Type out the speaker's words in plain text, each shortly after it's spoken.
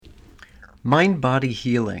Mind-body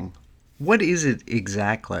healing. What is it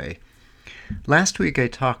exactly? Last week I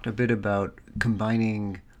talked a bit about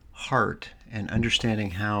combining heart and understanding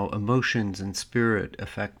how emotions and spirit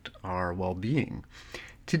affect our well-being.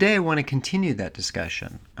 Today I want to continue that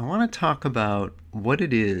discussion. I want to talk about what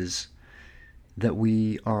it is that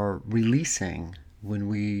we are releasing when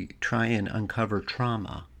we try and uncover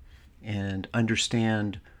trauma and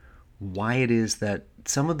understand why it is that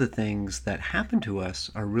some of the things that happen to us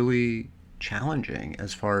are really challenging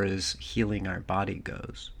as far as healing our body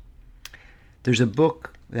goes. There's a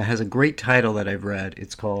book that has a great title that I've read.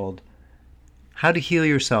 It's called How to Heal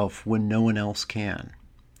Yourself When No One Else Can.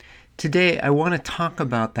 Today, I want to talk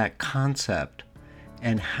about that concept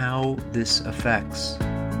and how this affects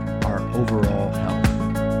our overall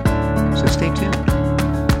health. So stay tuned.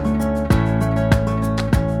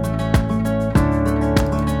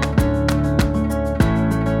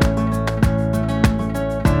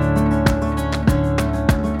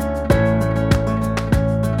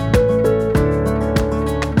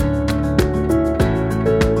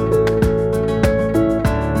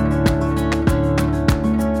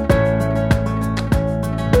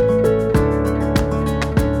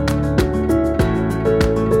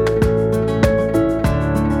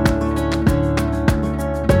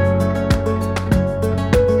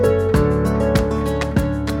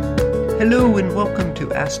 Hello and welcome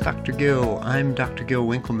to Ask Dr. Gill. I'm Dr. Gill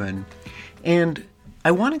Winkleman, and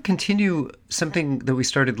I want to continue something that we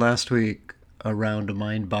started last week around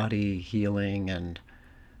mind-body healing and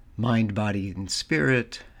mind-body and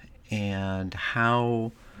spirit, and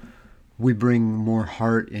how we bring more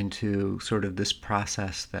heart into sort of this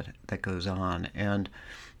process that goes on. And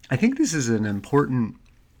I think this is an important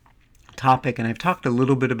topic, and I've talked a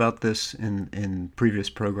little bit about this in previous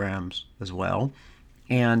programs as well.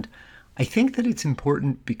 And I think that it's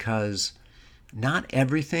important because not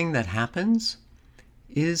everything that happens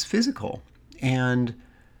is physical. And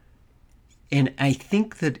I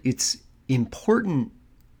think that it's important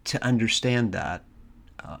to understand that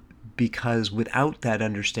because without that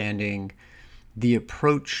understanding, the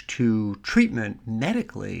approach to treatment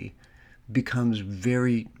medically becomes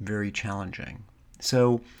very, very challenging.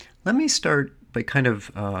 So let me start by kind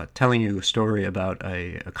of telling you a story about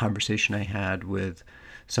a conversation I had with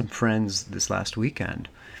some friends this last weekend,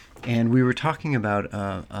 and we were talking about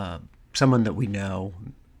someone that we know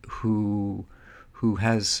who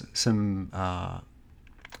has some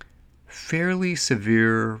fairly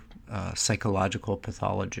severe psychological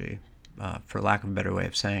pathology, for lack of a better way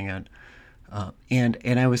of saying it.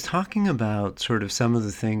 And I was talking about sort of some of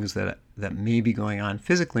the things that may be going on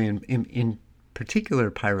physically, in particular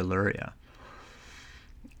pyroluria.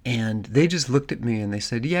 And they just looked at me and they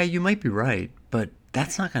said, "Yeah, you might be right, but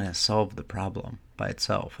that's not going to solve the problem by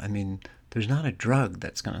itself. I mean, there's not a drug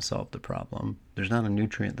that's going to solve the problem. There's not a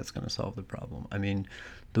nutrient that's going to solve the problem. I mean,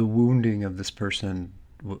 the wounding of this person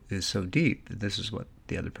is so deep that this is what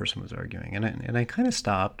the other person was arguing." And I kind of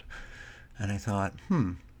stopped and I thought,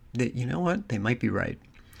 that, you know what? They might be right.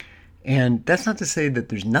 And that's not to say that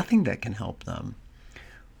there's nothing that can help them,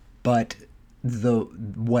 but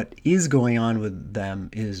what is going on with them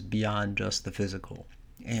is beyond just the physical.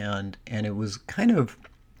 And it was kind of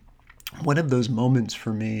one of those moments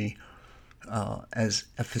for me as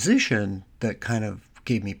a physician that kind of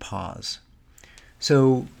gave me pause.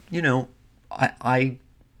 So, I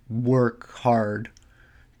work hard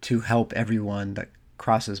to help everyone that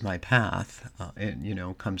crosses my path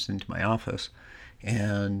and, comes into my office.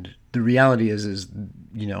 And the reality is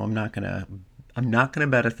I'm not gonna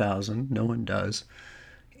bet 1,000. No one does.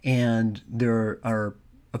 And there are,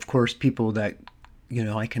 of course, people that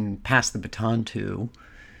I can pass the baton to,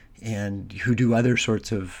 and who do other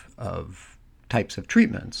sorts of types of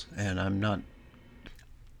treatments. And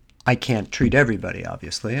I can't treat everybody,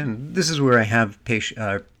 obviously. And this is where I have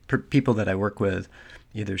people that I work with,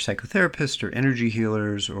 either psychotherapists or energy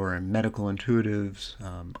healers or medical intuitives,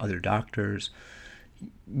 other doctors.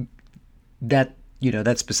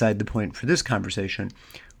 That's beside the point for this conversation.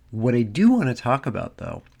 What I do want to talk about,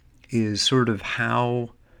 though, is sort of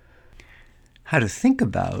how to think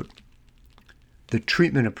about the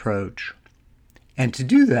treatment approach. And to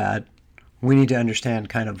do that, we need to understand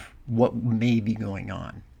kind of what may be going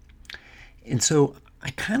on. And so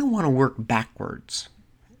I kind of want to work backwards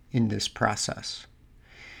in this process,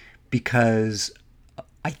 because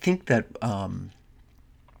I think that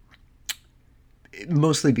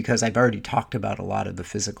mostly because I've already talked about a lot of the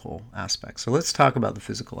physical aspects. So let's talk about the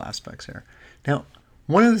physical aspects here. Now,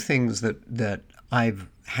 one of the things that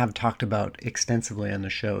have talked about extensively on the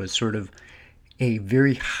show is sort of a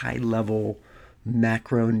very high-level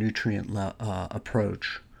macronutrient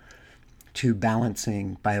approach to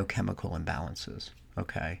balancing biochemical imbalances.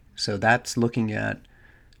 Okay, so that's looking at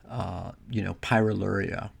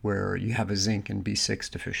pyroluria, where you have a zinc and B6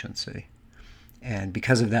 deficiency, and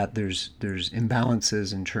because of that, there's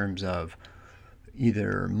imbalances in terms of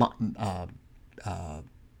either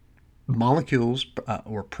molecules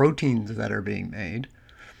or proteins that are being made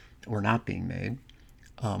or not being made,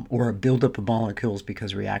 or a buildup of molecules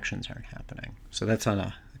because reactions aren't happening. So that's on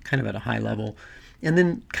a kind of at a high level. And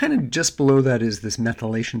then kind of just below that is this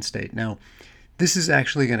methylation state. Now, this is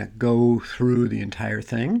actually going to go through the entire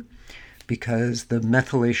thing because the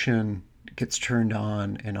methylation gets turned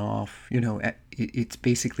on and off. It's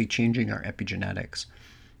basically changing our epigenetics.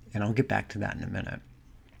 And I'll get back to that in a minute.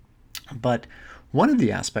 But one of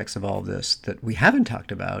the aspects of all of this that we haven't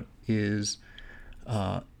talked about is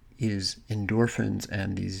endorphins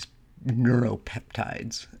and these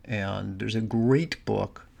neuropeptides. And there's a great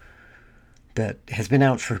book that has been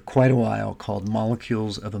out for quite a while called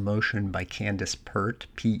Molecules of Emotion by Candace Pert,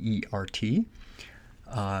 P-E-R-T.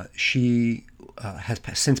 She has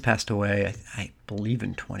since passed away, I believe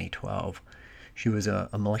in 2012. She was a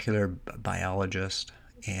molecular biologist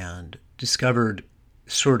and discovered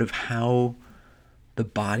sort of how the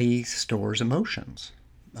body stores emotions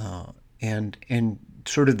and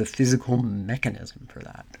sort of the physical mechanism for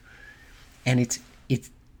that. And it's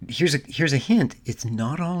here's a hint, it's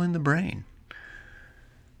not all in the brain.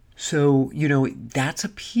 So, that's a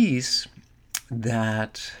piece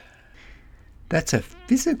that's a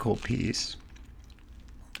physical piece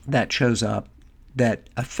that shows up that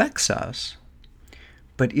affects us,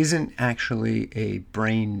 but isn't actually a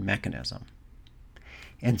brain mechanism.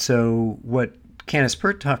 And so what Candace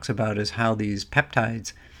Pert talks about is how these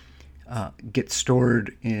peptides get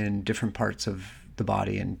stored in different parts of the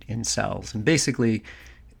body and in cells. And basically,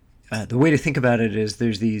 the way to think about it is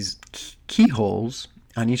there's these keyholes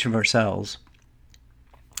on each of our cells,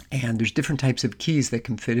 and there's different types of keys that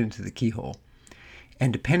can fit into the keyhole.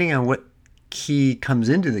 And depending on what key comes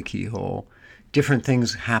into the keyhole, different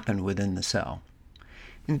things happen within the cell.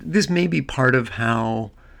 And this may be part of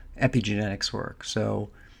how epigenetics work. So,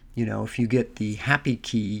 if you get the happy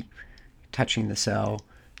key touching the cell,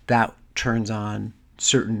 that turns on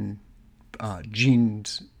certain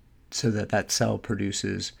genes so that cell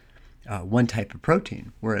produces one type of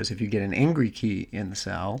protein. Whereas if you get an angry key in the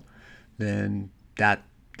cell, then that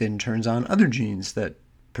then turns on other genes that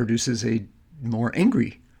produces a more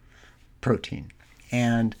angry protein.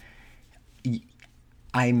 And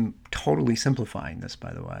I'm totally simplifying this,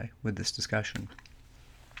 by the way, with this discussion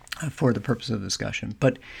for the purpose of discussion.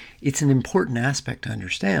 But it's an important aspect to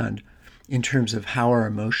understand in terms of how our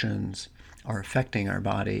emotions are affecting our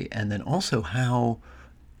body, and then also how,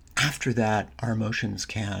 after that, our emotions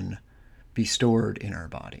can be stored in our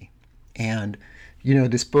body. And,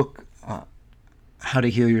 this book, How to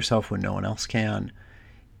Heal Yourself When No One Else Can,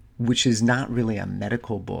 which is not really a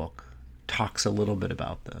medical book, talks a little bit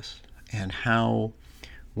about this and how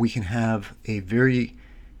we can have a very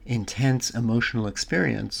intense emotional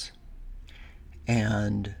experience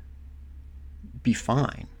and be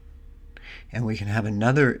fine. And we can have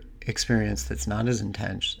another experience that's not as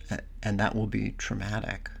intense, and that will be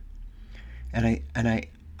traumatic. And I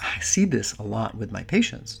see this a lot with my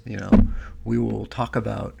patients. We will talk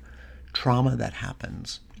about trauma that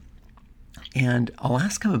happens, and I'll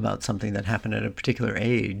ask them about something that happened at a particular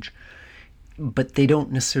age, but they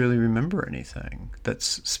don't necessarily remember anything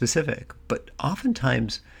that's specific. But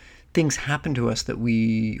oftentimes things happen to us that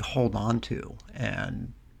we hold on to,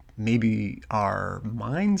 and maybe our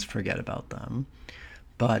minds forget about them,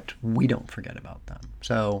 but we don't forget about them.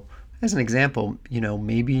 So as an example,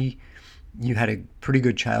 maybe you had a pretty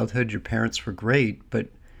good childhood, your parents were great, but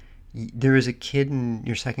there was a kid in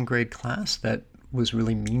your second grade class that was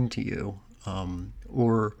really mean to you.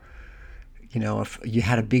 Or if you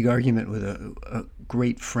had a big argument with a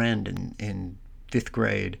great friend in fifth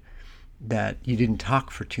grade that you didn't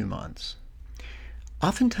talk for 2 months.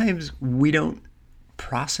 Oftentimes we don't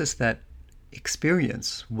process that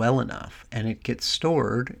experience well enough, and it gets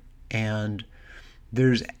stored, and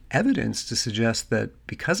there's evidence to suggest that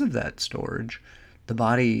because of that storage, the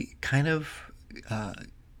body kind of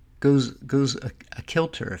goes a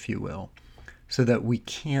kilter, if you will, so that we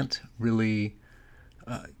can't really,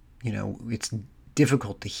 it's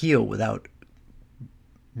difficult to heal without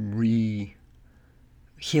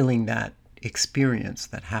healing that experience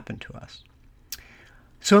that happened to us.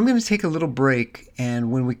 So I'm going to take a little break,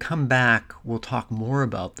 and when we come back, we'll talk more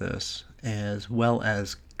about this, as well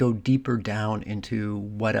as go deeper down into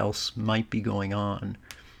what else might be going on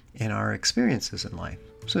in our experiences in life.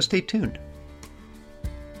 So stay tuned.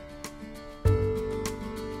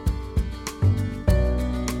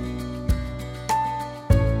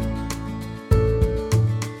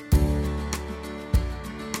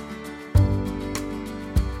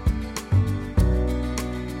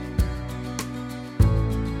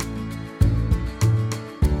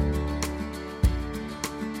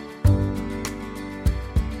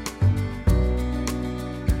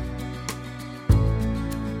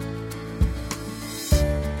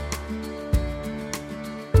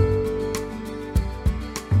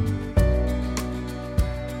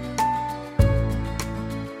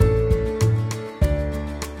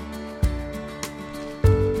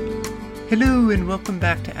 Hello and welcome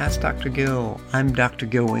back to Ask Dr. Gill. I'm Dr.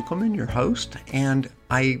 Gill Winkleman, your host, and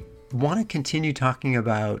I want to continue talking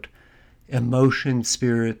about emotion,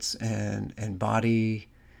 spirits, and body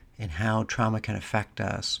and how trauma can affect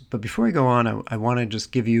us. But before I go on, I want to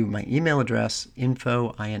just give you my email address,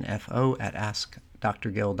 info at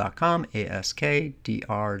askdrgill.com,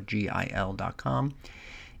 askdrgil.com.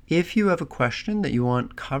 If you have a question that you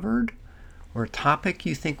want covered or a topic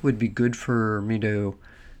you think would be good for me to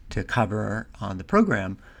cover on the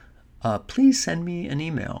program, please send me an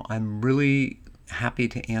email. I'm really happy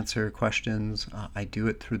to answer questions. I do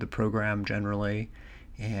it through the program generally,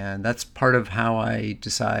 and that's part of how I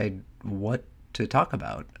decide what to talk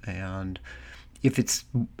about. And if it's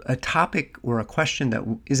a topic or a question that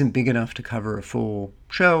isn't big enough to cover a full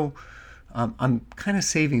show, I'm kind of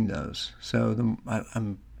saving those. So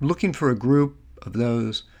I'm looking for a group of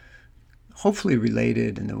those, hopefully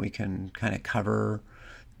related, and then we can kind of cover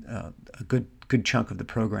a good chunk of the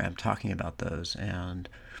program talking about those. And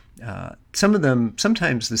some of them,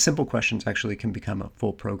 sometimes the simple questions actually can become a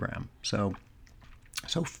full program. So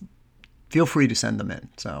feel free to send them in.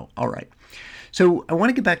 So, all right. So I want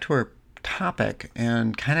to get back to our topic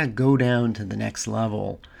and kind of go down to the next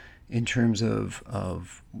level in terms of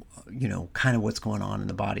kind of what's going on in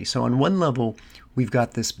the body. So on one level, we've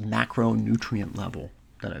got this macronutrient level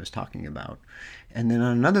that I was talking about. And then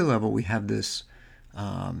on another level, we have this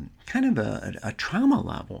kind of a trauma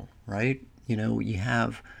level, right? You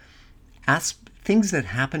have things that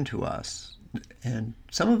happen to us, and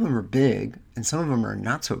some of them are big and some of them are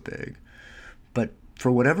not so big, but for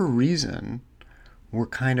whatever reason, we're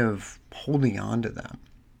kind of holding on to them.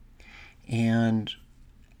 And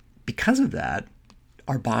because of that,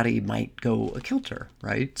 our body might go a kilter,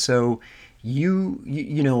 right? So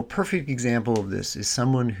a perfect example of this is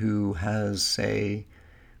someone who has, say,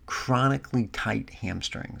 chronically tight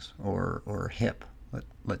hamstrings or hip,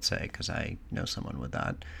 let's say, because I know someone with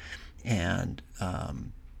that, and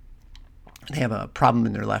they have a problem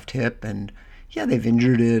in their left hip, and yeah, they've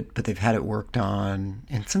injured it, but they've had it worked on,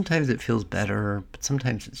 and sometimes it feels better, but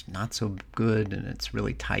sometimes it's not so good, and it's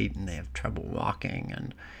really tight, and they have trouble walking,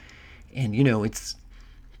 and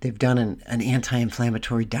they've done an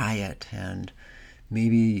anti-inflammatory diet, and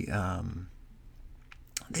maybe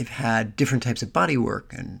they've had different types of body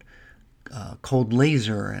work and cold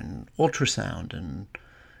laser and ultrasound and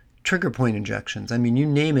trigger point injections. I mean, you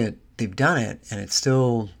name it, they've done it, and it's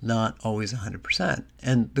still not always 100%.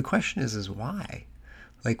 And the question is why?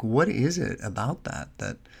 Like, what is it about that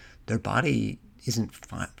their body isn't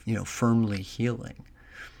firmly healing?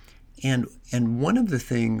 And one of the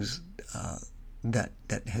things that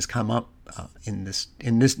has come up in this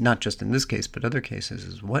not just in this case but other cases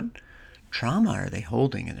is, what trauma are they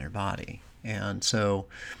holding in their body? And so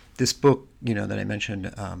this book that I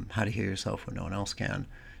mentioned, How to Heal Yourself When No One Else Can,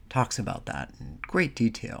 talks about that in great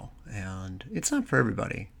detail. And it's not for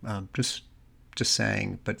everybody, just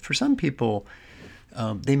saying, but for some people,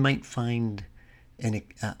 they might find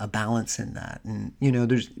a balance in that. And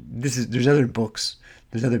there's other books,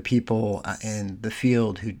 there's other people in the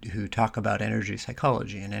field who talk about energy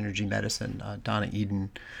psychology and energy medicine. Donna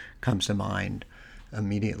Eden comes to mind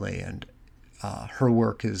immediately, and her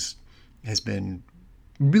work has been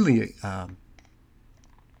really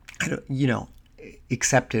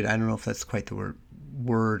accepted. I don't know if that's quite the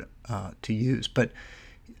word to use, but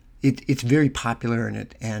it's very popular in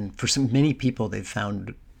it, and for many people they've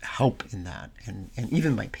found help in that, and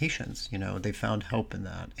even my patients, they found help in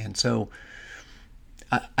that. And so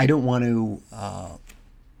I don't want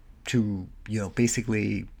to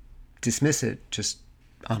basically dismiss it just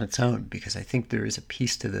on its own, because I think there is a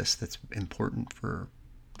piece to this that's important for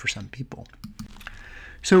some people.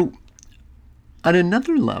 So on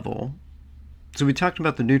another level, so we talked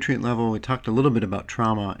about the nutrient level, we talked a little bit about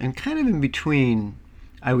trauma, and kind of in between,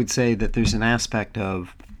 I would say that there's an aspect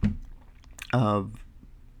of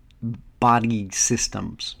body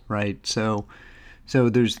systems, right? So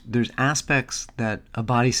there's aspects that a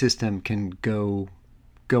body system can go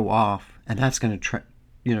off, and that's going to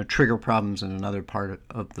trigger problems in another part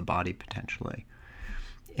of the body potentially.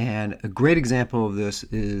 And a great example of this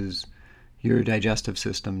is your digestive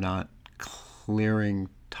system not clearing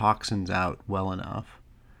toxins out well enough,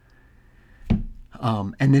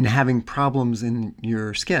 and then having problems in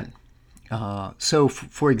your skin. So,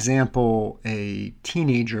 for example, a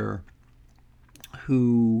teenager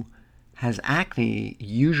who has acne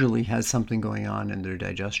usually has something going on in their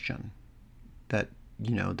digestion. That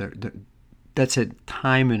that's a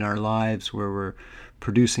time in our lives where we're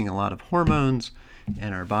producing a lot of hormones,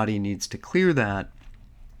 and our body needs to clear that.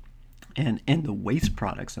 and the waste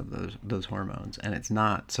products of those hormones, and it's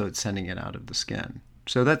not, so it's sending it out of the skin.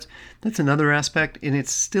 So that's another aspect, and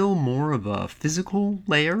it's still more of a physical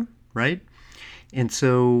layer, right? And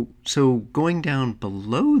so going down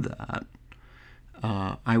below that,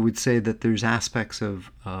 I would say that there's aspects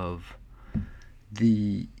of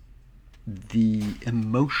the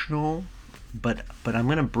emotional, but I'm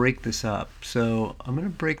going to break this up. So I'm going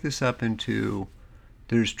to break this up into,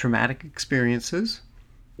 there's traumatic experiences,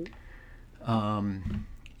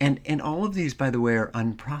 and all of these, by the way, are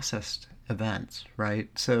unprocessed events, right?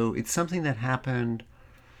 So it's something that happened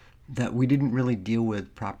that we didn't really deal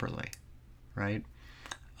with properly, right?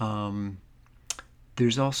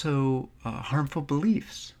 There's also harmful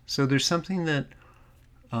beliefs. So there's something that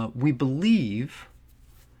we believe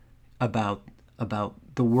about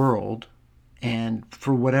the world, and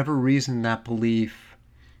for whatever reason, that belief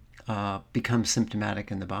becomes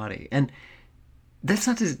symptomatic in the body. And that's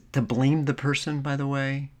not to blame the person, by the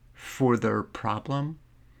way, for their problem.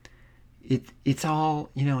 It's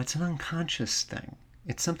all, it's an unconscious thing.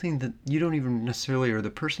 It's something that you don't even necessarily, or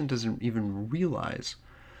the person doesn't even realize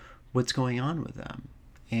what's going on with them.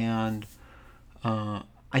 And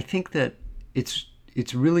I think that it's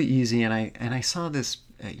really easy, and I saw this,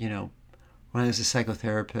 when I was a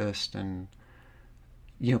psychotherapist, and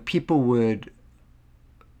people would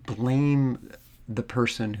blame the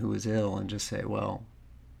person who was ill and just say, well,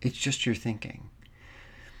 it's just your thinking.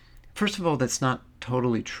 First of all, that's not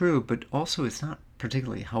totally true, but also it's not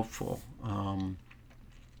particularly helpful. And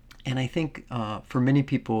I think for many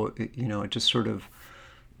people, it just sort of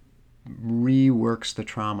reworks the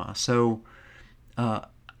trauma. So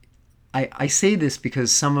I say this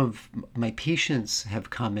because some of my patients have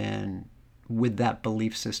come in with that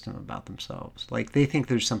belief system about themselves. Like, they think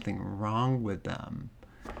there's something wrong with them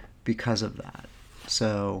because of that.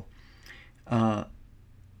 So, and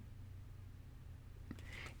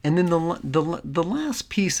then the last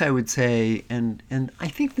piece I would say, and I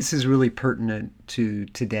think this is really pertinent to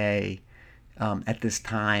today, at this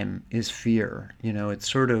time, is fear.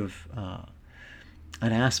 It's sort of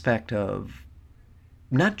an aspect of,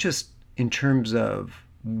 not just in terms of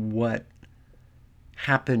what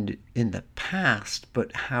happened in the past,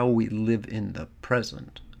 but how we live in the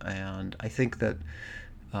present. And I think that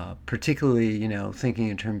particularly, thinking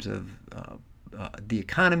in terms of the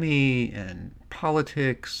economy and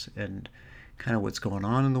politics and kind of what's going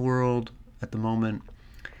on in the world at the moment,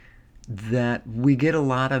 that we get a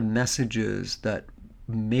lot of messages that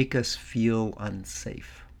make us feel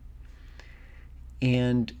unsafe.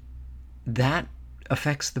 And that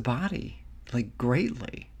affects the body, like,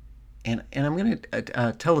 greatly. And I'm going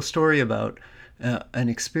to tell a story about an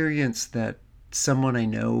experience that someone I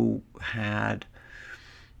know had.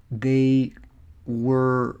 They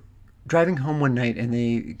were driving home one night, and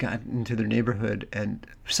they got into their neighborhood, and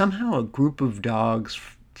somehow a group of dogs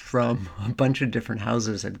from a bunch of different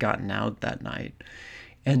houses had gotten out that night,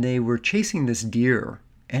 and they were chasing this deer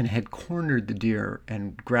and had cornered the deer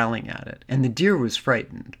and growling at it, and the deer was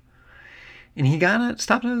frightened. And he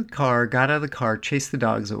stopped out of the car, got out of the car, chased the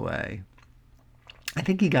dogs away. I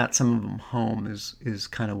think he got some of them home, is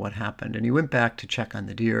kind of what happened. And he went back to check on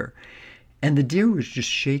the deer. And the deer was just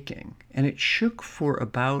shaking. And it shook for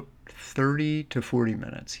about 30 to 40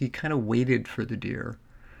 minutes. He kind of waited for the deer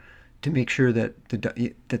to make sure that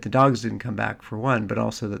the dogs didn't come back, for one, but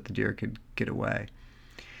also that the deer could get away.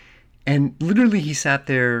 And literally he sat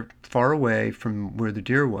there far away from where the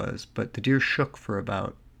deer was, but the deer shook for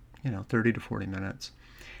about 30 to 40 minutes.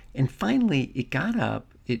 And finally, it got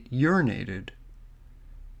up, it urinated,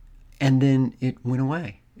 and then it went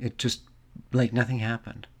away. It just, like, nothing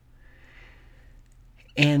happened.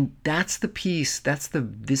 And that's the piece, that's the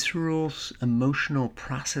visceral, emotional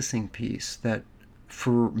processing piece that,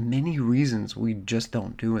 for many reasons, we just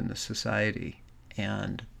don't do in this society.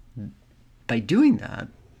 And by doing that,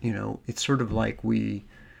 it's sort of like we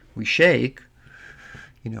shake,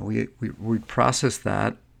 we process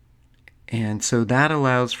that. And so that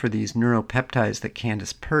allows for these neuropeptides that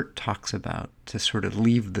Candace Pert talks about to sort of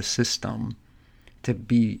leave the system, to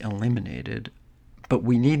be eliminated. But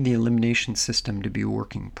we need the elimination system to be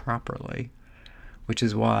working properly, which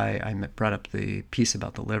is why I brought up the piece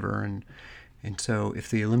about the liver. And so if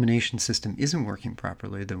the elimination system isn't working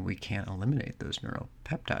properly, then we can't eliminate those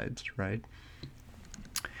neuropeptides, right?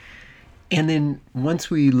 And then once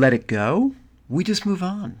we let it go, we just move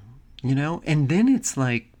on, and then it's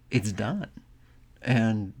like, it's done.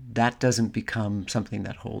 And that doesn't become something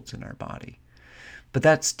that holds in our body. But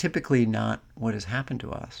that's typically not what has happened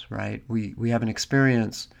to us, right? We have an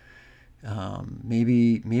experience.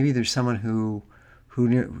 Maybe there's someone who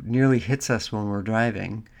nearly hits us when we're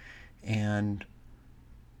driving, and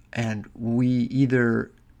we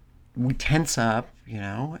tense up,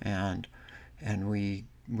 and we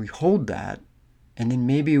hold that, and then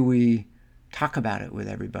maybe we talk about it with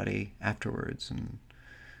everybody afterwards,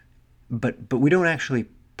 but we don't actually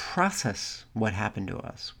process what happened to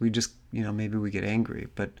us. We just, maybe we get angry,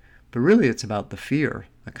 but really it's about the fear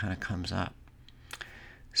that kind of comes up.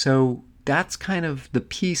 So that's kind of the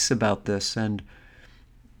piece about this, and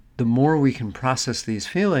the more we can process these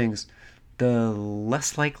feelings, the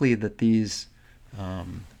less likely that these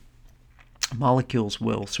molecules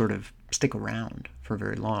will sort of stick around for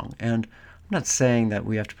very long. And I'm not saying that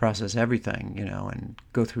we have to process everything, and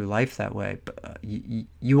go through life that way. But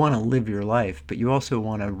you want to live your life, but you also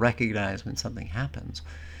want to recognize when something happens,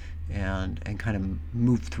 and kind of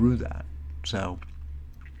move through that. So,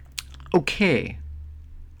 okay,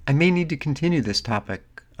 I may need to continue this topic,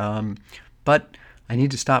 but I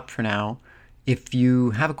need to stop for now. If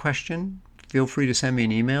you have a question, feel free to send me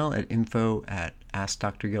an email at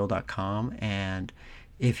info@askdrgill.com. And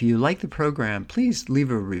if you like the program, please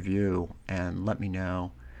leave a review and let me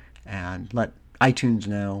know, and let iTunes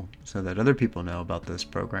know so that other people know about this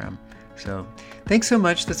program. So thanks so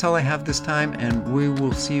much. That's all I have this time, and we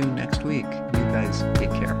will see you next week. You guys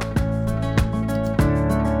take care.